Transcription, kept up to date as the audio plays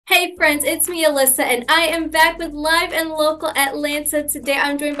Hey friends, it's me Alyssa and I am back with Live and Local Atlanta. Today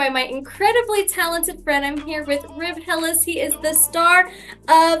I'm joined by my incredibly talented friend. I'm here with Hillis. He is the star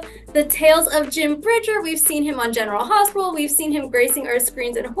of The Tales of Jim Bridger. We've seen him on General Hospital. We've seen him gracing our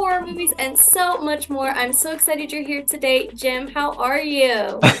screens in horror movies and so much more. I'm so excited you're here today. Jim, how are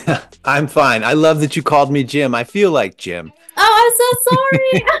you? I'm fine. I love that you called me Jim. I feel like Jim. Oh, I'm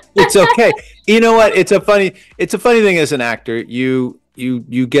so It's sorry. okay. You know what? It's a funny thing as an actor. You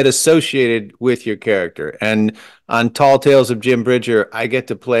get associated with your character. And on Tall Tales of Jim Bridger, I get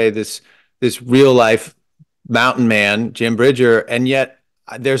to play this real life mountain man, Jim Bridger, and yet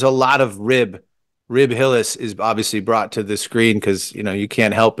there's a lot of Rib Hillis is obviously brought to the screen because you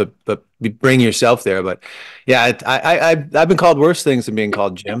can't help but bring yourself there. But yeah, I've been called worse things than being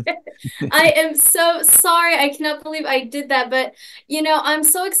called Jim. I am so sorry. I cannot believe I did that. But, I'm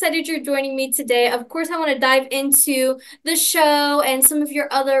so excited you're joining me today. Of course, I want to dive into the show and some of your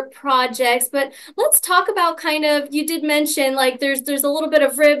other projects. But let's talk about you did mention like there's a little bit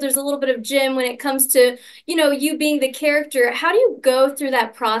of Rib, there's a little bit of Jim when it comes to, you being the character. How do you go through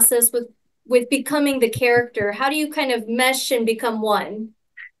that process with becoming the character? How do you kind of mesh and become one?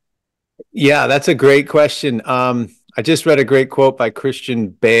 Yeah, that's a great question. I just read a great quote by Christian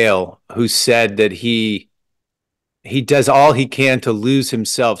Bale, who said that he does all he can to lose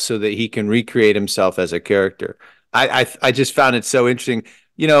himself so that he can recreate himself as a character. I just found it so interesting.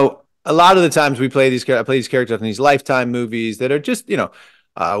 A lot of the times I play these characters in these Lifetime movies that are just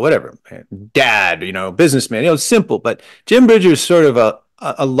whatever, dad, businessman, simple. But Jim Bridger is sort of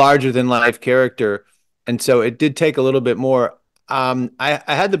a larger than life character, and so it did take a little bit more. I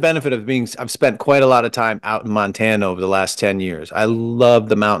had the benefit of I've spent quite a lot of time out in Montana over the last 10 years. I love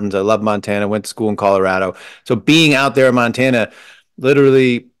the mountains. I love Montana. Went to school in Colorado. So being out there in Montana,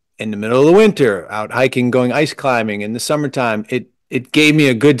 literally in the middle of the winter, out hiking, going ice climbing in the summertime, it gave me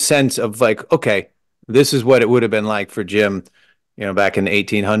a good sense of like, okay, this is what it would have been like for Jim, back in the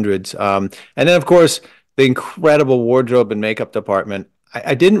 1800s. And then, of course, the incredible wardrobe and makeup department.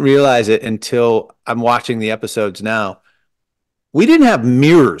 I didn't realize it until I'm watching the episodes now. We didn't have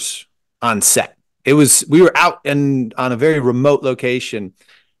mirrors on set. We were out and on a very remote location.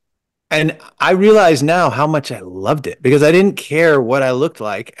 And I realize now how much I loved it because I didn't care what I looked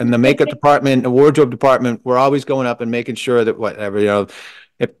like. And the makeup department, the wardrobe department were always going up and making sure that whatever,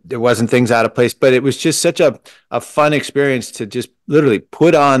 if there wasn't things out of place. But it was just such a fun experience to just literally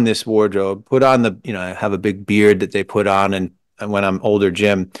put on this wardrobe, put on I have a big beard that they put on and when I'm older,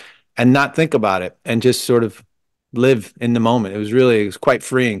 Jim, and not think about it and just sort of live in the moment. It was quite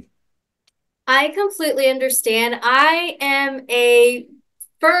freeing. I completely understand. I am a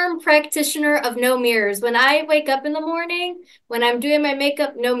firm practitioner of no mirrors. When I wake up in the morning, when I'm doing my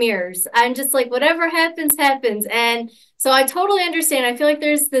makeup, no mirrors. I'm just like, whatever happens, happens. And so I totally understand. I feel like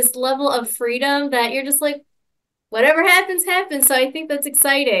there's this level of freedom that you're just like, whatever happens, happens. So I think that's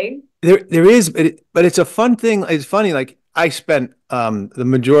exciting. There is, but it's a fun thing. It's funny. Like I spent the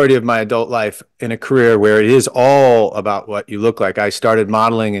majority of my adult life in a career where it is all about what you look like. I started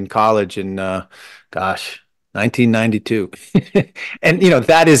modeling in college in, gosh, 1992, and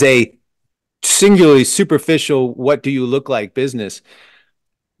that is a singularly superficial "what do you look like" business.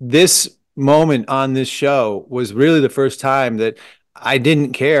 This moment on this show was really the first time that I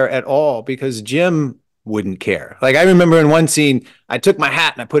didn't care at all because Jim wouldn't care. Like I remember in one scene, I took my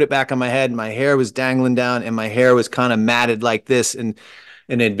hat and I put it back on my head, and my hair was dangling down, and my hair was kind of matted like this, and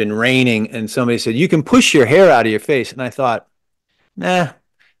it had been raining, and somebody said, "You can push your hair out of your face," and I thought, nah,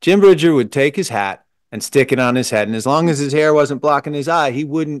 Jim Bridger would take his hat and stick it on his head, and as long as his hair wasn't blocking his eye, he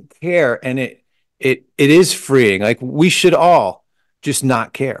wouldn't care, and it is freeing. Like we should all just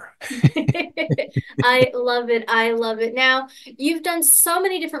not care. I love it. I love it. Now, you've done so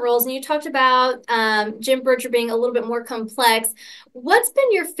many different roles, and you talked about Jim Bridger being a little bit more complex. What's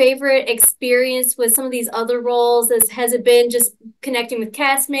been your favorite experience with some of these other roles? Has it been just connecting with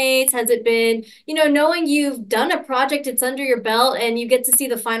castmates? Has it been, knowing you've done a project, it's under your belt, and you get to see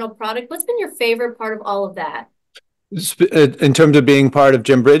the final product? What's been your favorite part of all of that? In terms of being part of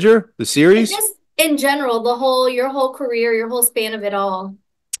Jim Bridger, the And series, just in general, your whole career, your whole span of it all.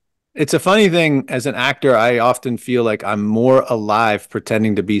 it's a funny thing. As an actor, I often feel like I'm more alive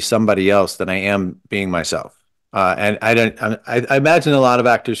pretending to be somebody else than I am being myself. And I don't. I imagine a lot of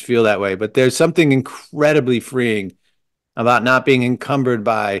actors feel that way, but there's something incredibly freeing about not being encumbered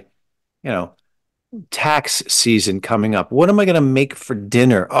by, you know, tax season coming up. What am I going to make for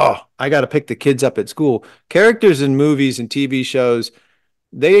dinner? Oh, I got to pick the kids up at school. Characters in movies and TV shows,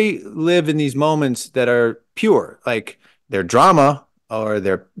 they live in these moments that are pure, like they're drama or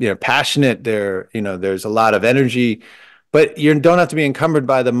they're passionate. There's a lot of energy, but you don't have to be encumbered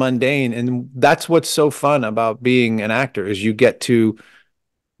by the mundane. And that's what's so fun about being an actor is you get to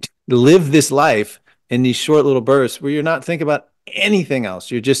live this life in these short little bursts where you're not thinking about anything else.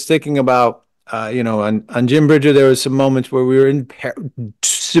 You're just thinking about, on Jim Bridger, there was some moments where we were in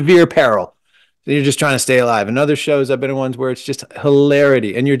severe peril. You're just trying to stay alive. In other shows, I've been in ones where it's just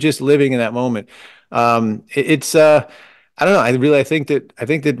hilarity and you're just living in that moment. I don't know. I think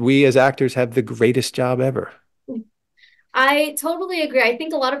that we as actors have the greatest job ever. I totally agree. I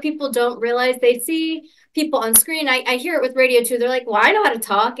think a lot of people don't realize they see people on screen. I hear it with radio too. They're like, well, I know how to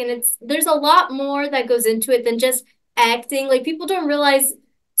talk. And there's a lot more that goes into it than just acting. Like people don't realize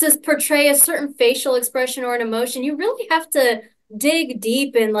to portray a certain facial expression or an emotion, you really have to dig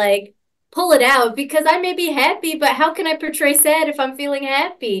deep and like pull it out because I may be happy, but how can I portray sad if I'm feeling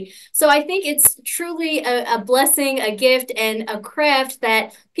happy? So I think it's truly a blessing, a gift, and a craft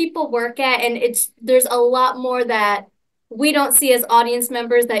that people work at. And there's a lot more that we don't see as audience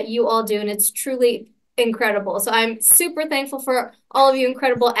members that you all do. And it's truly incredible. So I'm super thankful for all of you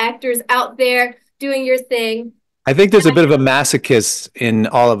incredible actors out there doing your thing. I think there's a bit of a masochist in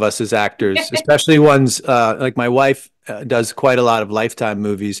all of us as actors, especially ones like my wife does quite a lot of Lifetime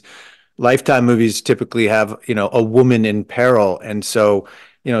movies. Lifetime movies typically have, a woman in peril. And so,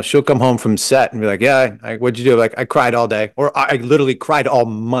 she'll come home from set and be like, yeah, what'd you do? Like, I cried all day, or I literally cried all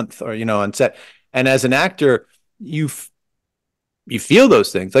month, or, on set. And as an actor, you you feel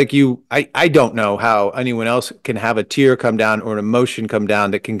those things. Like I don't know how anyone else can have a tear come down or an emotion come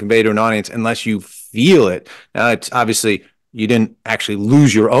down that can convey to an audience unless you feel it. Now, it's obviously you didn't actually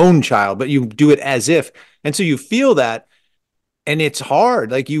lose your own child, but you do it as if. And so you feel that, and it's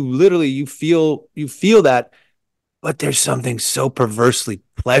hard. Like you feel that, but there's something so perversely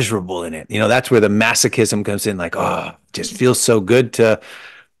pleasurable in it. That's where the masochism comes in, like, oh, it just feels so good to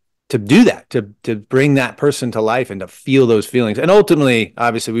do that, to bring that person to life and to feel those feelings. And ultimately,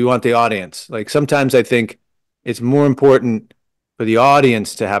 obviously, we want the audience. Like sometimes I think it's more important for the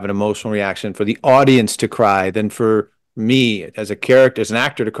audience to have an emotional reaction, for the audience to cry, than for me as a character, as an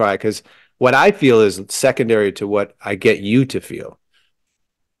actor, to cry. Because what I feel is secondary to what I get you to feel.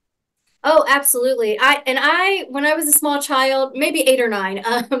 Oh, absolutely. When I was a small child, maybe 8 or 9,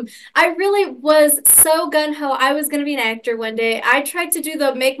 I really was so gung-ho. I was going to be an actor one day. I tried to do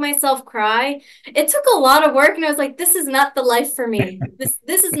the make myself cry. It took a lot of work, and I was like, this is not the life for me.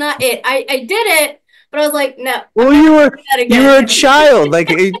 This is not it. I did it, but I was like, no, I'm Well, not you gonna were do that you were a again. child. Like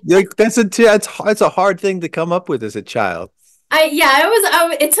that's a hard thing to come up with as a child.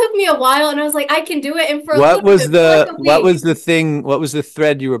 It took me a while, and I was like, I can do it. And for a What little was bit, for like the a what week, was the thing? What was the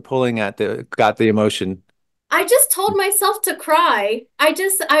thread you were pulling at that got the emotion? I just told myself to cry. I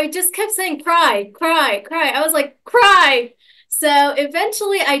just kept saying cry, cry, cry. I was like, cry. So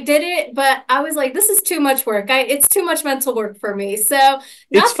eventually I did it, but I was like, this is too much work. It's too much mental work for me. So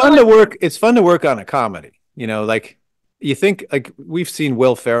It's not so fun much. to work. It's fun to work on a comedy. Like you think like we've seen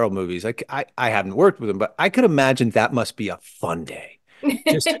Will Ferrell movies. Like I haven't worked with him, but I could imagine that must be a fun day.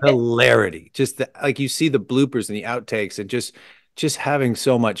 Just hilarity. Just like you see the bloopers and the outtakes and just having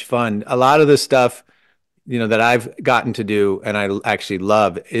so much fun. A lot of the stuff that I've gotten to do and I actually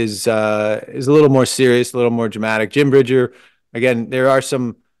love is a little more serious, a little more dramatic. Jim Bridger, again, there are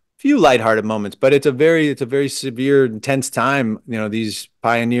some few lighthearted moments, but it's a very severe, intense time. These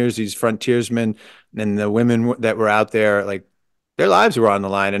pioneers, these frontiersmen, and the women that were out there, like their lives were on the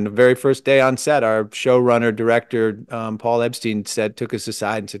line. And the very first day on set, our showrunner, director, Paul Epstein took us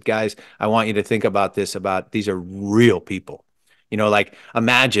aside and said, "Guys, I want you to think about this. About these are real people. Like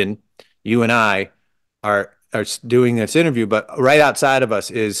imagine you and I are doing this interview, but right outside of us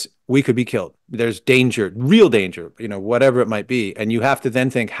is we could be killed. There's danger, real danger, whatever it might be. And you have to then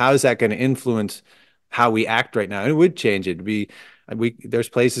think, how is that going to influence how we act right now? And it would change it. There's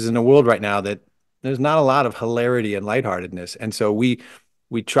places in the world right now that there's not a lot of hilarity and lightheartedness. And so we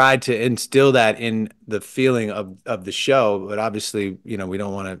tried to instill that in the feeling of the show, but obviously, we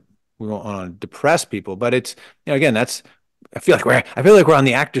don't want to depress people. But it's, again, I feel like we're on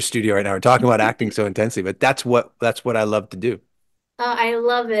the actor studio right now. We're talking about acting so intensely, but that's what I love to do. I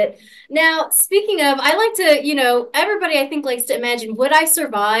love it. Now, speaking of, I like to, everybody I think likes to imagine, would I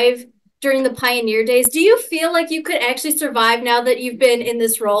survive during the pioneer days? Do you feel like you could actually survive now that you've been in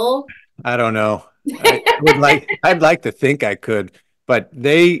this role? I don't know. I'd like to think I could, but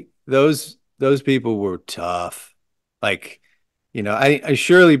those people were tough. Like, I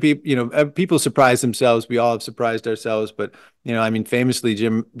surely people surprise themselves. We all have surprised ourselves, but I mean, famously,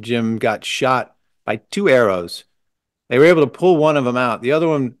 Jim got shot by 2 arrows. They were able to pull one of them out. The other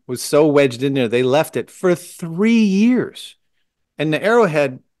one was so wedged in there, they left it for 3 years. And the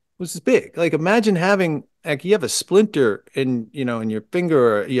arrowhead was big. Like imagine having like you have a splinter in, in your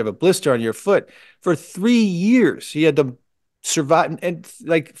finger, or you have a blister on your foot for 3 years. He had to survive and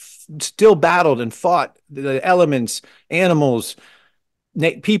like still battled and fought the elements, animals,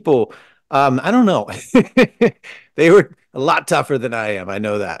 people. I don't know. They were a lot tougher than I am. I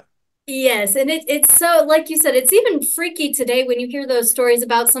know that. Yes, and it's so like you said, it's even freaky today when you hear those stories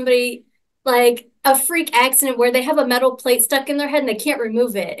about somebody like a freak accident where they have a metal plate stuck in their head and they can't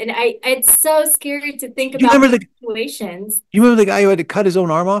remove it. And it's so scary to think You about remember those the situations. you remember the guy who had to cut his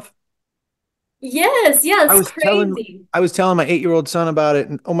own arm off? Yes, yeah, I it's was telling crazy. I was telling my 8-year-old son about it,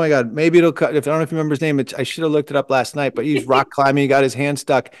 and oh my God, maybe it'll cut. If I don't know if you remember his name, I should have looked it up last night. But he's rock climbing. He got his hand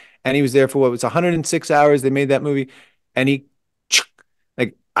stuck, and he was there for what was 106 hours. They made that movie, and he,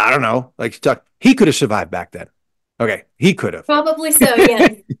 like, I don't know, like stuck. He could have survived back then. Okay, he could have. Probably so,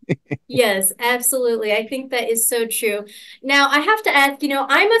 yes. Yes, absolutely. I think that is so true. Now, I have to ask,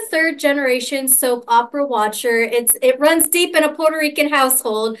 I'm a third generation soap opera watcher. It runs deep in a Puerto Rican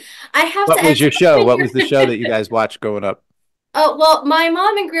household. I have What to was ask, your what's show? been What was the show your that you guys watched growing up? Oh, well, my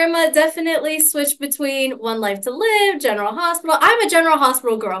mom and grandma definitely switched between One Life to Live, General Hospital. I'm a General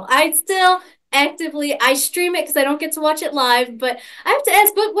Hospital girl. I still actively I stream it because I don't get to watch it live, but I have to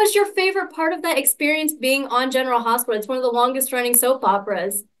ask, what was your favorite part of that experience being on General Hospital? It's one of the longest running soap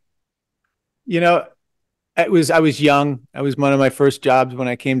operas. You know, I was young. I was one of my first jobs when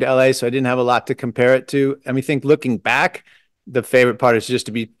I came to LA, so I didn't have a lot to compare it to. I mean, think looking back, the favorite part is just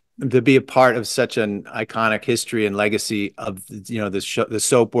to be a part of such an iconic history and legacy of the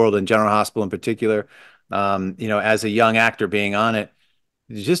soap world and General Hospital in particular. As a young actor being on it,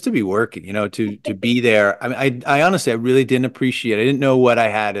 just to be working, to be there. I mean, I honestly, I really didn't appreciate it. I didn't know what I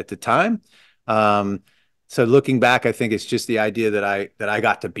had at the time. Um, so looking back, I think it's just the idea that I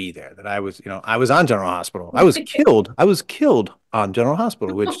got to be there, that I was on General Hospital. I was killed. I was killed on General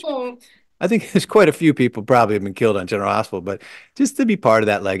Hospital, which I think there's quite a few people probably have been killed on General Hospital, but just to be part of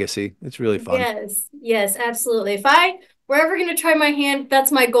that legacy, it's really fun. Yes, yes, absolutely. If I were ever going to try my hand,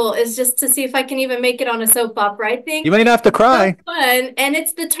 that's my goal, is just to see if I can even make it on a soap opera. I You think might have to it's so cry. fun. And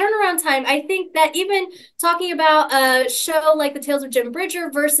it's the turnaround time. I think that even talking about a show like The Tales of Jim Bridger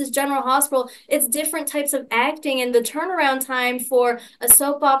versus General Hospital, it's different types of acting and the turnaround time for a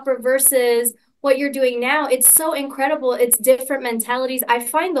soap opera versus what you're doing now. It's so incredible. It's different mentalities. I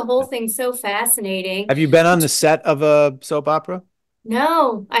find the whole thing so fascinating. Have you been on the set of a soap opera?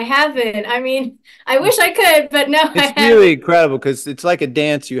 No, I haven't. I mean, I wish I could, but no, I It's really haven't. incredible because it's like a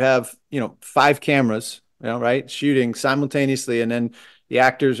dance. You have, five cameras, right, shooting simultaneously, and then the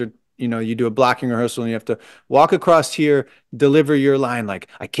actors are, you do a blocking rehearsal, and you have to walk across here, deliver your line like,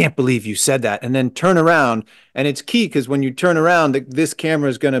 "I can't believe you said that," and then turn around. And it's key because when you turn around, this camera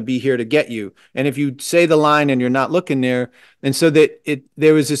is going to be here to get you. And if you say the line and you're not looking there, and so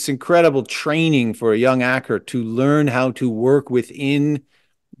there was this incredible training for a young actor to learn how to work within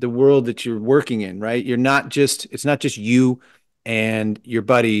the world that you're working in, right? It's not just you and your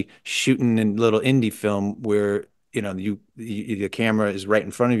buddy shooting in little indie film where, the camera is right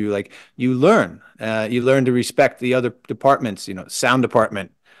in front of you. Like you learn to respect the other departments, sound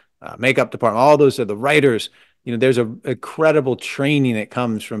department, makeup department, all those are the writers. There's a incredible training that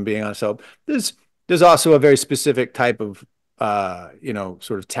comes from being on. So there's also a very specific type of,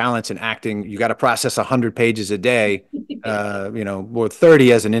 sort of talents in acting. You got to process 100 pages a day, or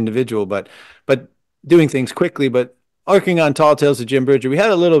 30 as an individual, but doing things quickly. But working on Tall Tales of Jim Bridger, we had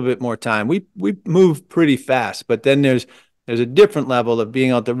a little bit more time. We moved pretty fast, but then there's a different level of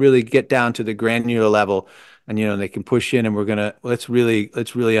being able to really get down to the granular level, and they can push in, and let's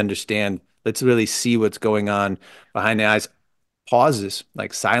really understand. Let's really see what's going on behind the eyes. Pauses,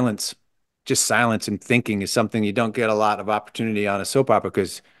 like silence, just silence and thinking is something you don't get a lot of opportunity on a soap opera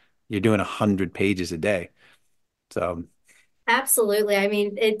because you're doing 100 pages a day. So Absolutely. I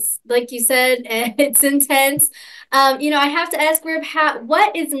mean, it's like you said, it's intense. I have to ask, Rib,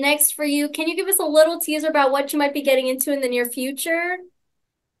 what is next for you? Can you give us a little teaser about what you might be getting into in the near future?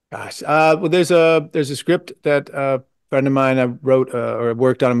 gosh, well, there's a script that a friend of mine I wrote, or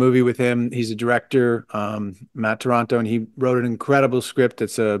worked on a movie with him. He's a director, Matt Toronto, and he wrote an incredible script.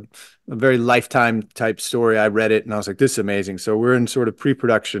 It's a very Lifetime type story. I read it and I was like, this is amazing. So we're in sort of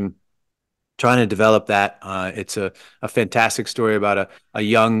pre-production trying to develop that. It's a fantastic story about a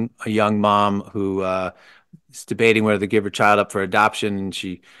young mom who is debating whether to give her child up for adoption, and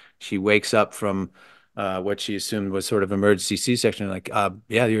she wakes up from what she assumed was sort of emergency C-section. Like,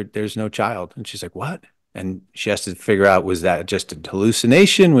 yeah, there's no child, and she's like, what? And she has to figure out, was that just a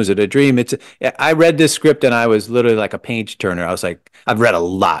hallucination? Was it a dream? I read this script and I was literally like a page turner. I was like, I've read a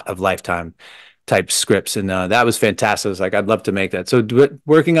lot of Lifetime, type scripts, and that was fantastic. I was like, I'd love to make that. So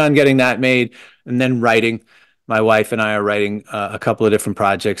working on getting that made, and then writing. My wife and I are writing a couple of different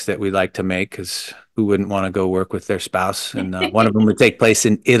projects that we like to make because who wouldn't want to go work with their spouse? And one of them would take place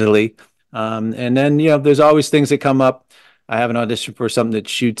in Italy. And then, there's always things that come up. I have an audition for something that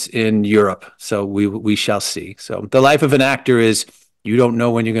shoots in Europe, so we shall see. So the life of an actor is you don't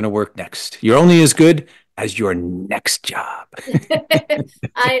know when you're going to work next. You're only as good as your next job.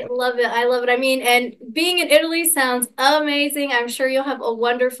 I love it. I love it. I mean, and being in Italy sounds amazing. I'm sure you'll have a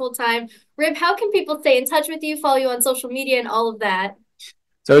wonderful time. Rib, how can people stay in touch with you, follow you on social media, and all of that?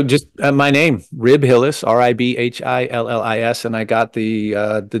 So just my name, Rib Hillis, Ribhillis, and I got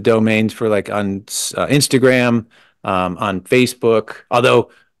the domains for like on Instagram, on Facebook.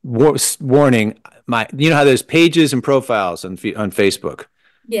 Although warning, how there's pages and profiles on Facebook.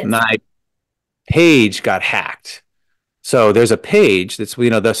 Yes. My page got hacked. So there's a page that's,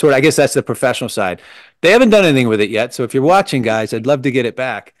 the sort of, I guess that's the professional side. They haven't done anything with it yet. So if you're watching, guys, I'd love to get it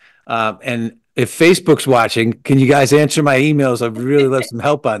back. And if Facebook's watching, can you guys answer my emails? I'd really love some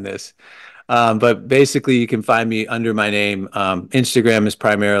help on this. But basically, you can find me under my name. Instagram is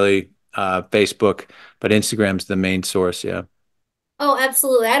primarily Facebook, but Instagram's the main source. Yeah. Oh,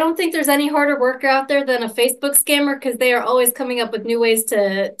 absolutely. I don't think there's any harder worker out there than a Facebook scammer because they are always coming up with new ways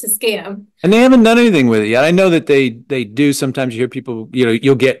to scam. And they haven't done anything with it yet. I know that they do. Sometimes you hear people,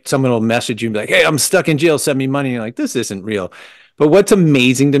 you'll get someone will message you and be like, "Hey, I'm stuck in jail. Send me money." And you're like, "This isn't real." But what's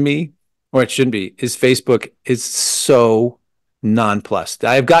amazing to me, or it shouldn't be, is Facebook is so nonplussed.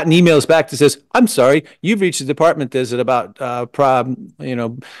 I've gotten emails back that says, "I'm sorry, you've reached the department that's about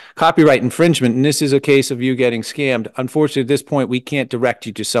copyright infringement, and this is a case of you getting scammed. Unfortunately, at this point, we can't direct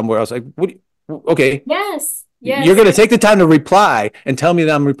you to somewhere else." Like, what? Okay, Yes. you're Yes. going to take the time to reply and tell me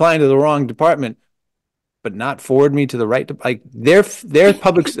that I'm replying to the wrong department, but not forward me to the right. Like their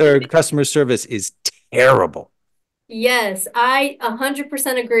public or customer service is terrible. Yes, I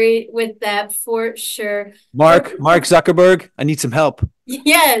 100% agree with that for sure. But Mark Zuckerberg, I need some help.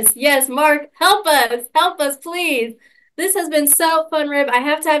 yes, yes, Mark, help us, please. This has been so fun, Rib. I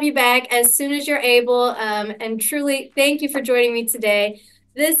have to have you back as soon as you're able. And truly, thank you for joining me today.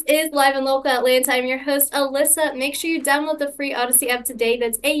 This is Live and Local Atlanta. I'm your host, Alyssa. Make sure you download the free Odyssey app today.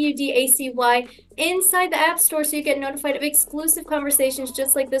 That's AUDACY inside the App Store so you get notified of exclusive conversations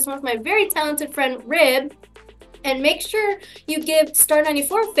just like this one with my very talented friend, Rib. And make sure you give Star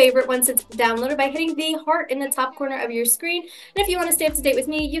 94 a favorite once it's downloaded by hitting the heart in the top corner of your screen. And if you want to stay up to date with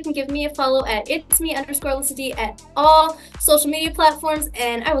me, you can give me a follow at itsme_LyssaD at all social media platforms.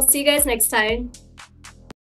 And I will see you guys next time.